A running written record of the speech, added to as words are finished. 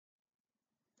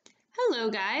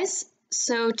Hello guys!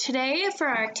 So today for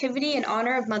our activity in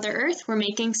honor of Mother Earth, we're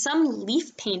making some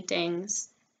leaf paintings.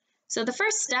 So the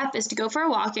first step is to go for a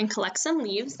walk and collect some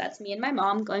leaves. That's me and my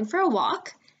mom going for a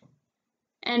walk.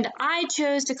 And I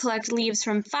chose to collect leaves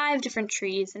from 5 different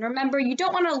trees. And remember, you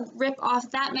don't want to rip off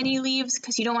that many leaves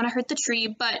because you don't want to hurt the tree,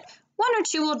 but 1 or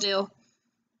 2 will do.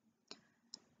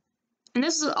 And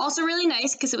this was also really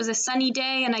nice because it was a sunny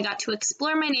day and I got to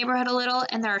explore my neighborhood a little,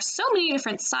 and there are so many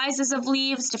different sizes of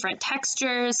leaves, different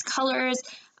textures, colors.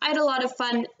 I had a lot of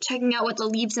fun checking out what the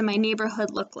leaves in my neighborhood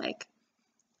look like.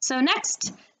 So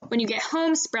next, when you get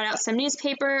home, spread out some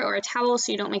newspaper or a towel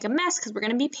so you don't make a mess because we're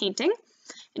going to be painting.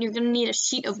 And you're going to need a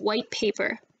sheet of white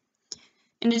paper.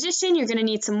 In addition, you're going to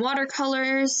need some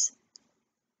watercolors,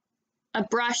 a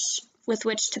brush with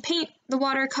which to paint the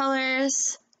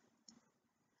watercolors,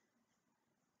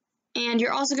 and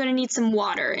you're also going to need some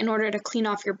water in order to clean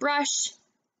off your brush.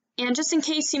 And just in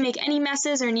case you make any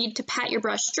messes or need to pat your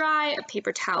brush dry, a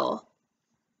paper towel.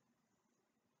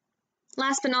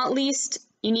 Last but not least,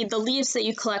 you need the leaves that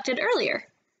you collected earlier.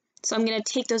 So I'm going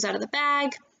to take those out of the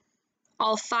bag,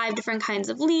 all 5 different kinds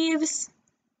of leaves.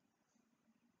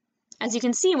 As you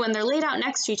can see, when they're laid out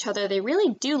next to each other, they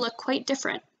really do look quite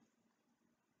different.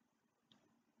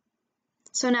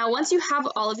 So now once you have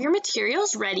all of your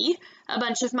materials ready, a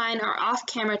bunch of mine are off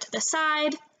camera to the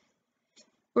side,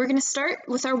 we're going to start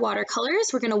with our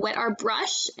watercolors. We're going to wet our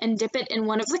brush and dip it in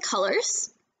one of the colors,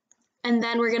 and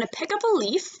then we're going to pick up a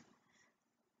leaf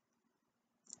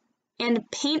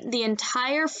and paint the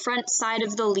entire front side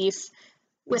of the leaf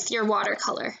with your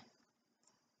watercolor.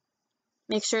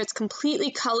 Make sure it's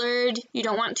completely colored. You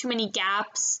don't want too many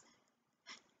gaps.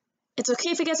 It's okay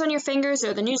if it gets on your fingers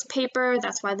or the newspaper.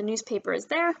 That's why the newspaper is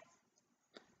there.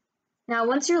 Now,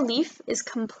 once your leaf is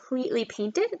completely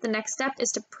painted, the next step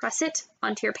is to press it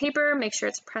onto your paper. Make sure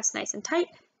it's pressed nice and tight.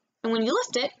 And when you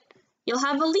lift it, you'll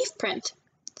have a leaf print.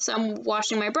 So I'm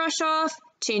washing my brush off,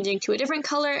 changing to a different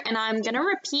color, and I'm going to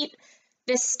repeat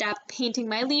this step, painting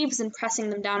my leaves and pressing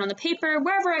them down on the paper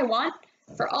wherever I want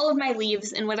for all of my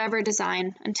leaves in whatever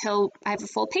design until I have a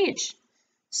full page.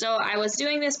 So I was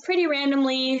doing this pretty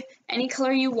randomly, any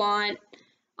color you want.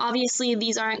 Obviously,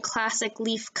 these aren't classic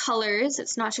leaf colors.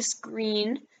 It's not just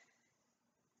green.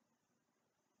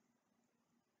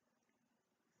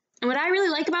 And what I really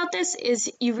like about this is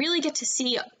you really get to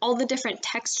see all the different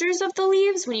textures of the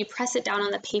leaves when you press it down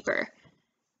on the paper.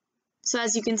 So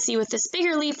as you can see with this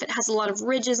bigger leaf, it has a lot of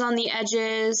ridges on the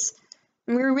edges,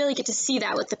 and we really get to see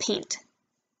that with the paint.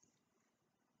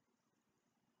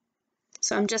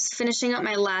 So I'm just finishing up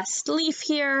my last leaf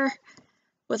here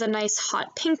with a nice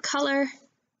hot pink color.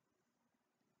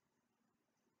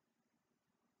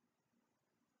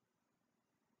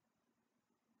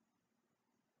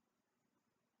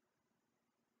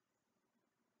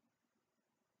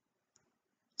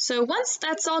 So once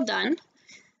that's all done,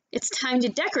 it's time to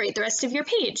decorate the rest of your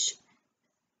page.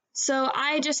 So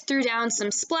I just threw down some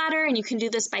splatter, and you can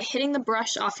do this by hitting the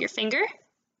brush off your finger.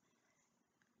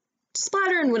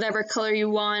 Splatter in whatever color you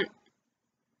want.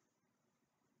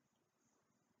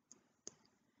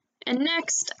 And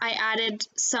next, I added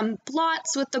some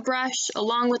blots with the brush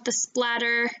along with the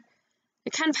splatter.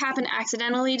 It kind of happened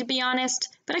accidentally, to be honest,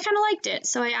 but I kind of liked it,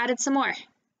 so I added some more.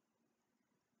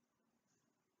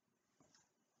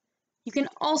 You can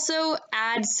also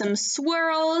add some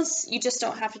swirls. You just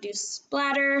don't have to do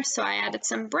splatter, so I added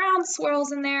some brown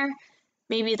swirls in there.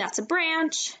 Maybe that's a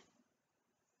branch.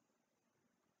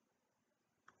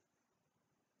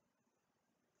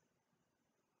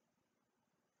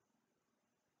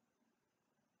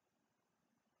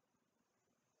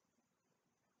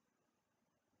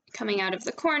 Coming out of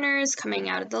the corners, coming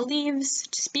out of the leaves.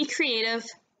 Just be creative.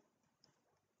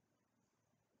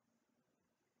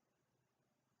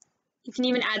 You can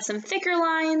even add some thicker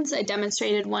lines. I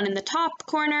demonstrated one in the top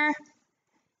corner.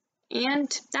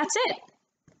 And that's it.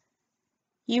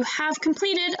 You have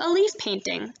completed a leaf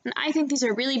painting. And I think these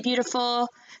are really beautiful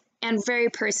and very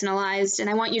personalized, and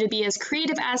I want you to be as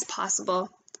creative as possible.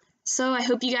 So I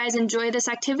hope you guys enjoy this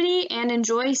activity and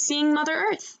enjoy seeing Mother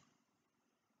Earth.